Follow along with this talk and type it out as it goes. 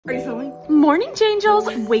Are you filming? Morning,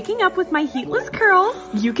 Jangels! Waking up with my heatless curls.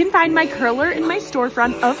 You can find my curler in my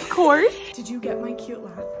storefront, of course. Did you get my cute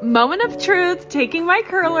laugh? Moment of truth, taking my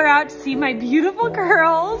curler out to see my beautiful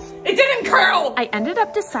curls. It didn't curl! I ended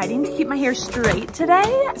up deciding to keep my hair straight today.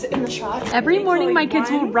 Is it in the shot? Every morning my kids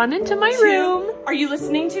will run into my room. Are you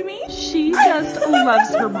listening to me? She just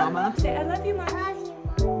loves her mama. Say, I love you, Mom.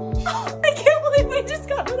 Oh, I can't believe I just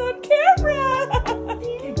got it on camera.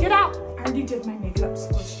 Okay, get out. I already did my makeup, so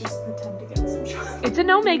let's just pretend to get some shots. It's a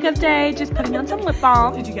no makeup day, just putting on some lip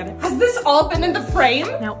balm. Did you get it? Has this all been in the frame?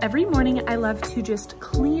 Now every morning I love to just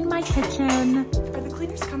clean my kitchen. Are the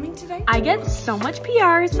cleaners coming today? I get so much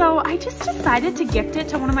PR, so I just decided to gift it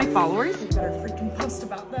to one of my followers. You better freaking post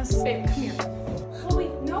about this. Babe, come here.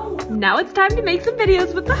 Chloe, no. Now it's time to make some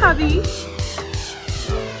videos with the hubby.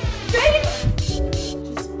 Babe!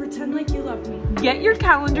 Just pretend like you love me. Get your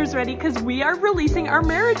calendars ready because we are releasing our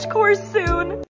marriage course soon.